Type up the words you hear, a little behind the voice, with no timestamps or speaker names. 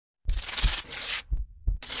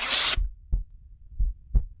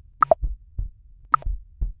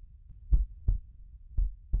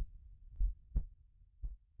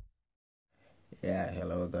Yeah,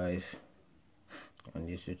 hello guys. On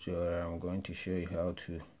this tutorial I'm going to show you how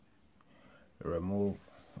to remove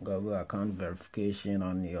Google account verification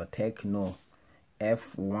on your Tecno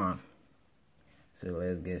F1. So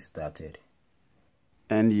let's get started.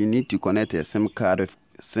 And you need to connect a SIM card with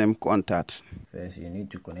SIM contact. First you need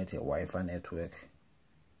to connect a Wi-Fi network.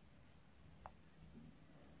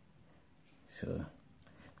 So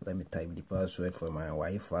let me type the password for my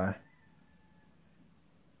Wi-Fi.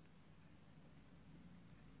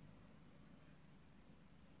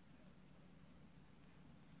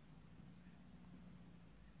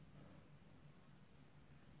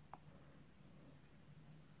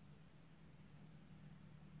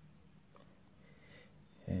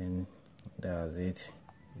 And that's it.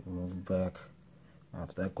 You move back.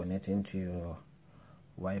 After connecting to your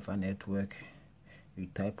Wi-Fi network, you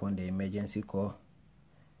type on the emergency call,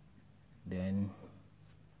 then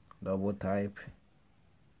double type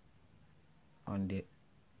on the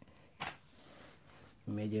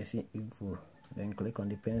emergency info, then click on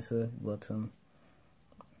the pencil button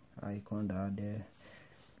icon down there,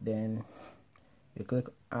 then you click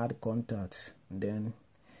add contacts, then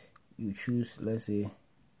you choose, let's say,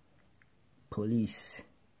 police.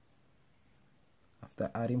 After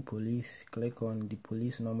adding police, click on the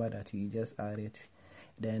police number that you just added,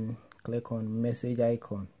 then click on message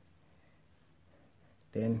icon,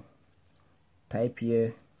 then type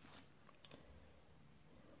here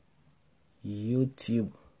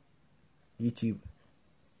YouTube,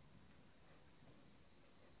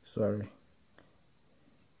 sorry,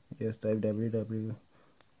 just type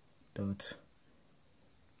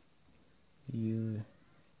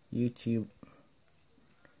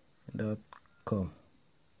www.youtube.com.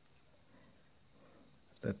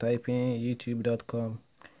 After typing youtube.com,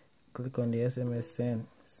 click on the SMS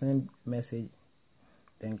send message,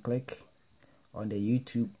 then click on the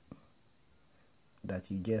YouTube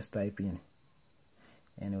that you just type in,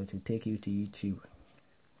 and it will take you to YouTube.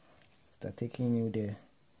 After taking you there,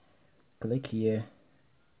 click here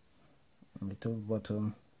on the top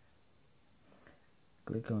bottom,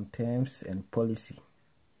 click on terms and policy,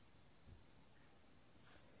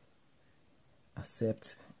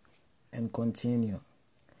 accept and continue.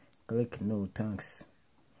 Click no thanks.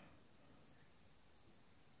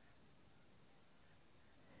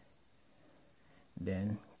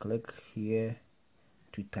 Then click here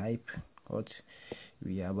to type what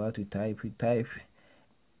we are about to type. We type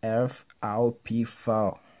FRP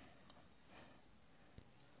file.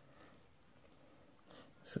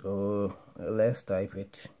 So let's type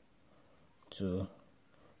it. So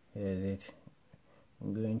here's it.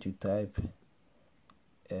 I'm going to type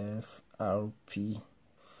FRP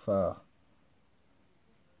file.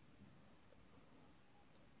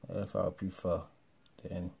 FRP file.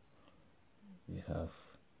 Then we have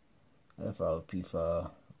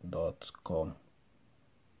frpfile.com.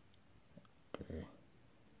 Okay,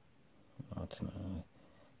 not now.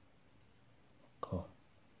 Cool.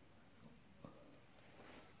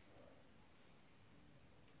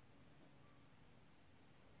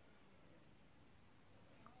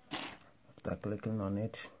 After clicking on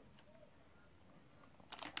it,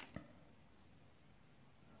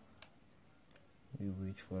 we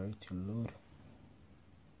wait for it to load.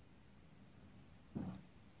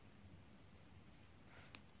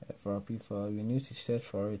 FRP file, we need to search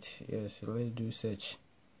for it. Yes, let's do search.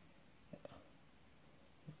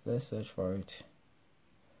 Let's search for it.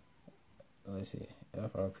 Let's see,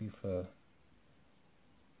 FRP file.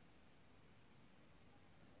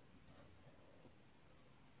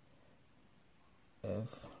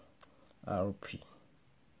 FRP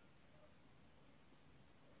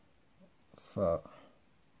file.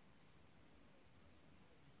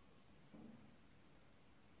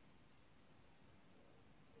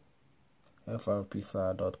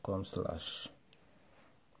 frpfile.com/.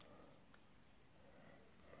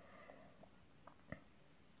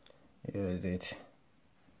 Here is it.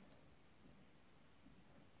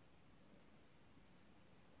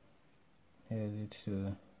 Here is it.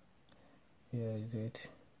 Here is it.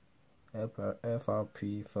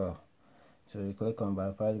 FRP file. So you click on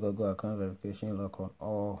bypass Google account verification lock on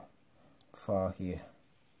all file here.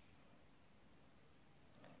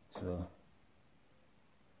 So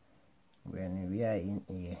when we are in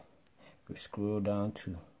here, we scroll down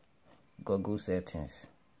to Google settings.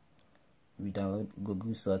 We download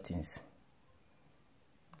Google settings.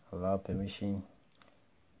 Allow permission.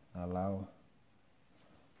 Allow.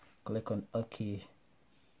 Click on OK.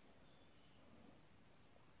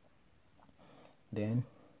 Then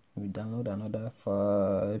we download another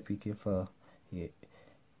file, APK file here.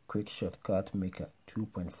 Quick Shortcut Maker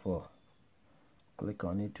 2.4. Click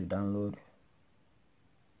on it to download.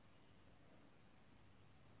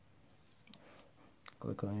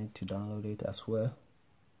 Click on it to download it as well.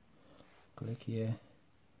 Click here,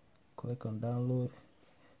 click on download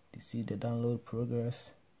to see the download progress,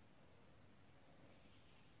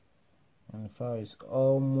 and the file is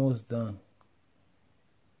almost done.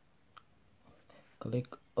 Click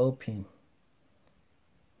open,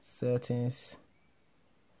 settings,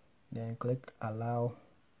 then click allow.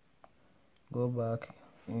 Go back,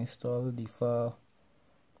 install the file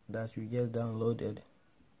that you just downloaded.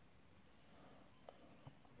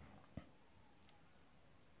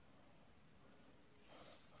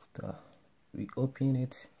 After we open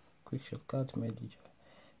it, quick shortcut manager,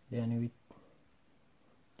 then we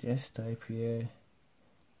just type here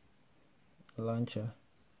launcher,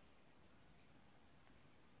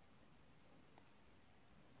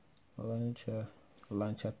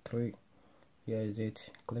 launcher 3. Here is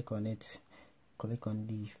it. Click on it, click on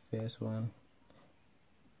the first one,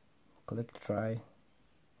 click try,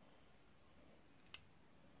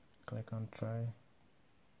 click on try.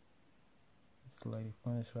 It's like the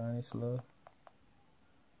phone is running slow.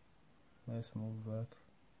 Let's move back.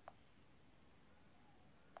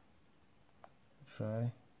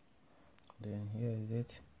 Try. Then here is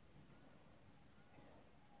it.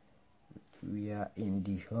 We are in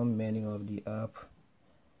the home menu of the app,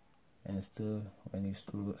 and still when you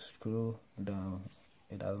scroll down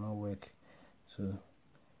it does not work. So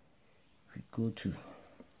we go to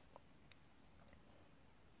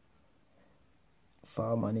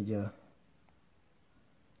file manager,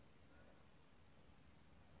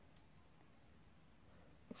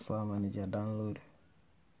 download,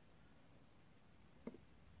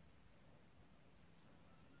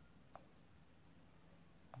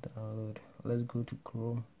 let's go to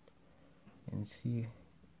Chrome and see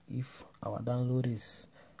if our download is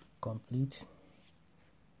complete,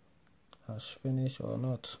 has finished or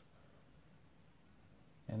not,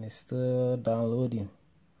 and it's still downloading.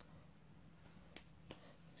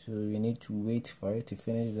 So we need to wait for it to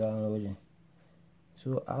finish downloading.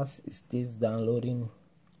 So as it stays downloading,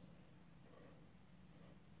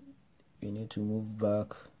 we need to move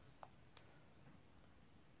back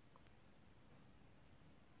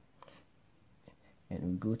and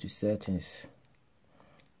we go to settings,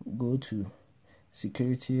 go to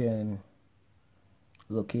security and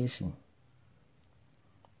location,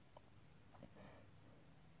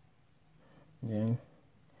 then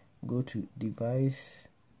go to device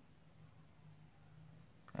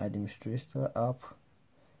administrator app,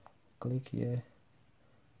 click here,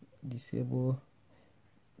 disable,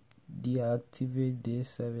 deactivate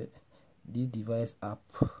the device app.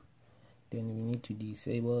 Then we need to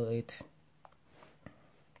disable it.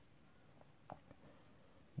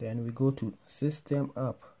 Then we go to system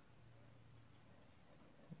app,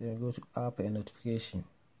 then go to app and notification,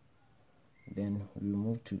 then we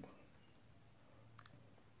move to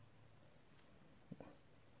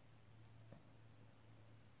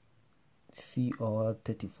see all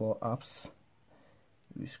 34 apps.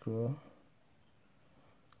 We scroll,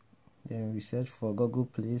 then we search for Google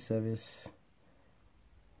Play service,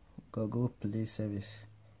 click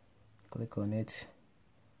on it,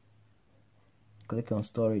 click on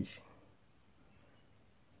storage,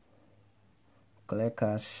 clear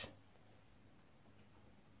cache,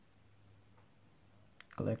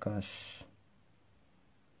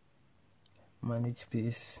 manage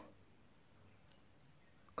space,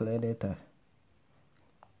 clear data.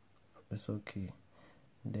 It's okay.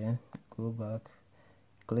 Then go back,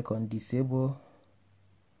 click on disable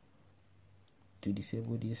to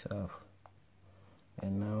disable this app.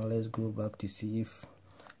 And now let's go back to see if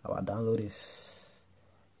our download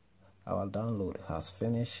has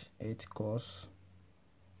finished 8 cores.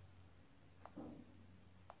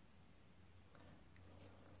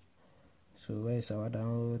 So where is our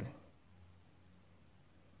download?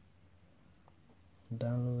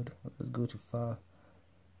 Let's go to file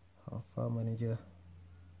manager,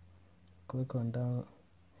 click on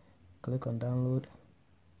download,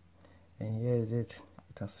 and here is it.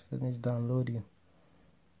 It has finished downloading.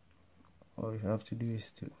 All you have to do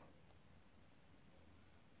is to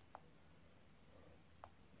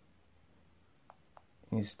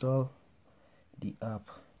install the app.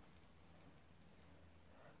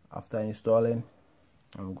 After installing,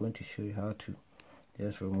 I'm going to show you how to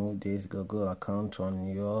just remove this Google account on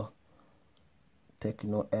your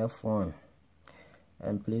Tecno F1.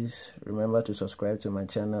 And please remember to subscribe to my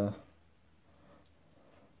channel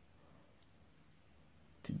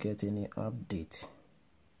to get any update.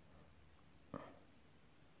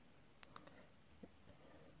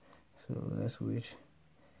 So let's wait.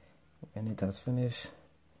 When it has finished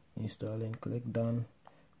installing, click done,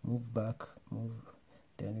 move back,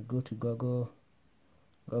 then you go to Google,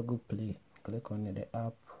 Google Play, click on the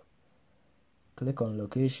app, click on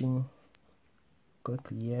location, click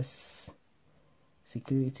yes,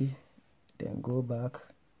 security, then go back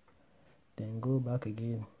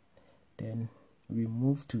again, then we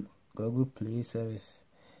move to Google Play service,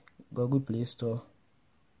 Google Play Store,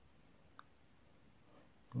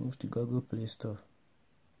 move to Google Play Store.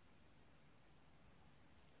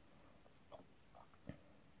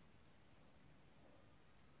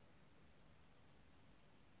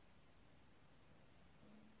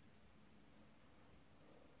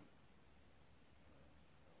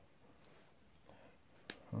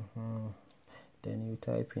 Then you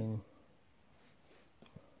type in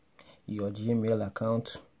your Gmail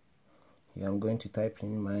account. Here I'm going to type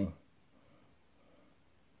in mine.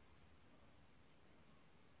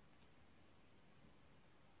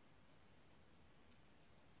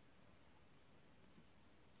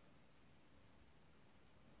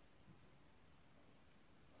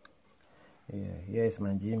 Here is my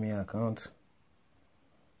Gmail account.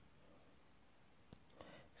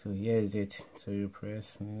 So here is it. So you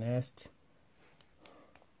press next.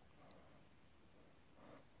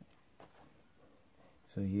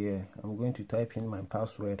 So here I'm going to type in my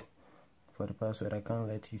password. For the password, I can't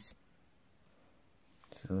let you see.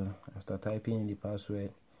 So after typing in the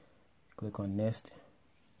password, click on next,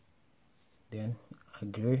 then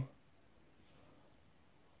agree.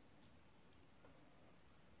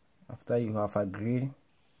 After you have agreed,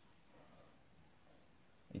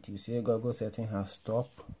 it will say Google setting has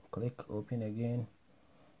stopped. Click open again,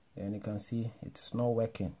 and you can see it's not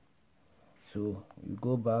working. So you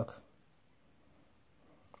go back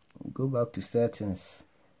to settings,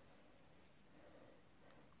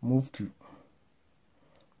 move to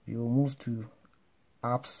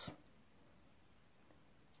apps,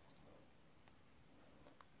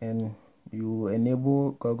 and you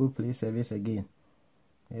enable Google Play service again.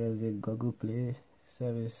 Here's the Google Play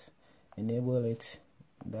service, enable it.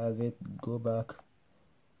 That's it. Go back,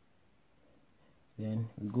 then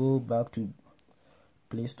go back to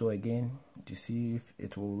Play Store again to see if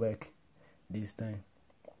it will work this time.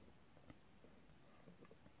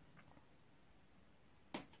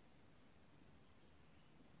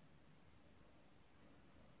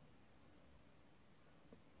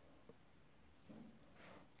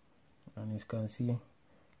 And you can see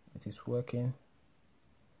it is working.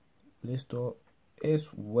 Play Store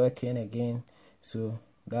is working again. So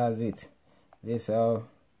that's it. This is how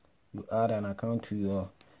you add an account to your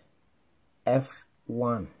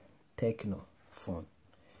F1 Tecno phone.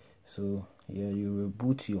 So here you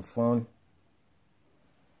reboot your phone.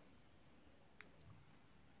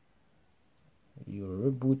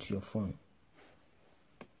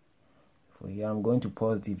 For here I'm going to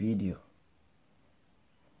pause the video.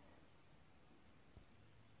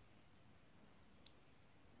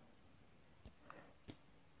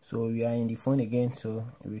 So we are in the phone again, so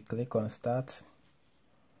we click on start.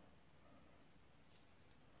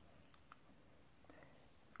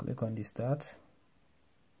 Click on the start.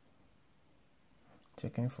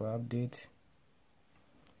 Checking for update.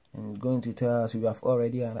 And going to tell us we have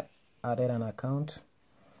already added an account.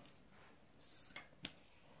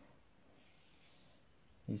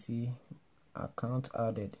 You see, account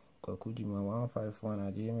added.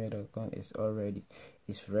 Kokujima151@gmail.com is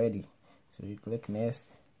ready. So you click next.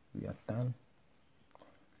 We are done,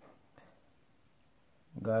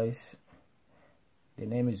 guys. The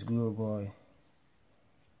name is Bwoy,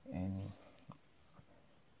 and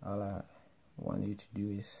all I want you to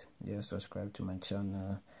do is just subscribe to my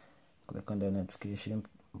channel, click on the notification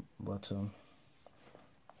button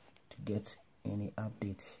to get any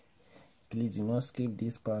update. Please do not skip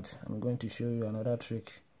this part. I'm going to show you another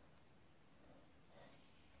trick.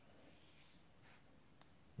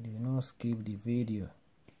 Do not skip the video.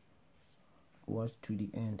 Watch to the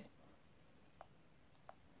end.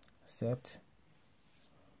 Accept.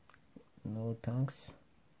 No thanks.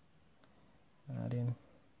 Adding.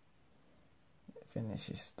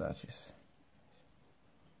 Finishes touches.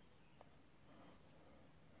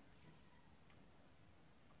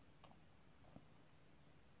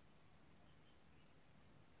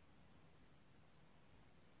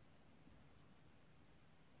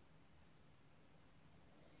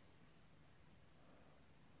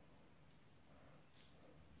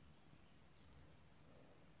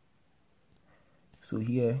 So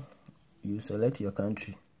here you select your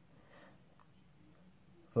country.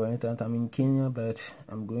 For instance, I'm in Kenya, but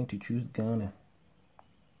I'm going to choose Ghana.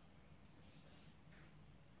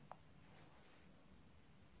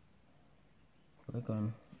 Click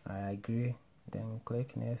on I agree, then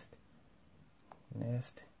click next,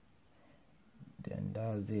 then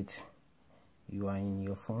that's it. you are in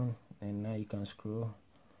your phone, and now you can scroll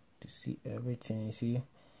to see everything. You see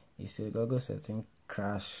it's a Google setting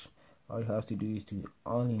crash. All you have to do is to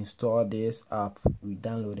uninstall this app we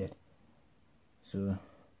downloaded. So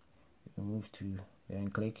you move to, then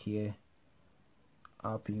click here,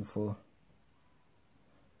 app info,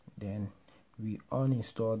 then we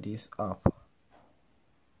uninstall this app.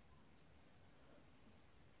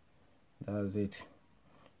 That's it.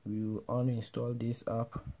 We will uninstall this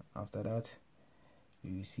app. After that,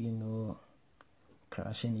 you will see no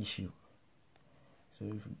crashing issue.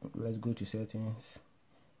 So let's go to settings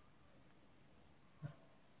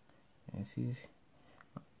and see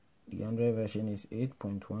the Android version is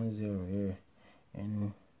 8.10 here,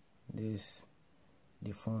 and this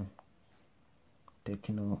the phone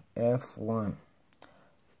Tecno F1.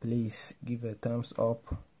 Please give a thumbs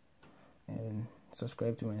up and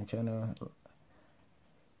subscribe to my channel.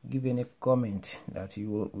 Give any comment that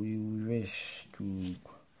you wish to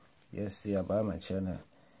say about my channel.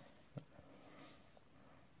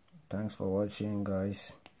 Thanks for watching,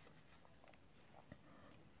 guys.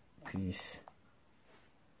 Peace.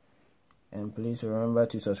 And please remember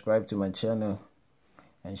to subscribe to my channel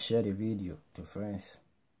and share the video to friends.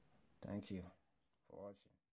 Thank you.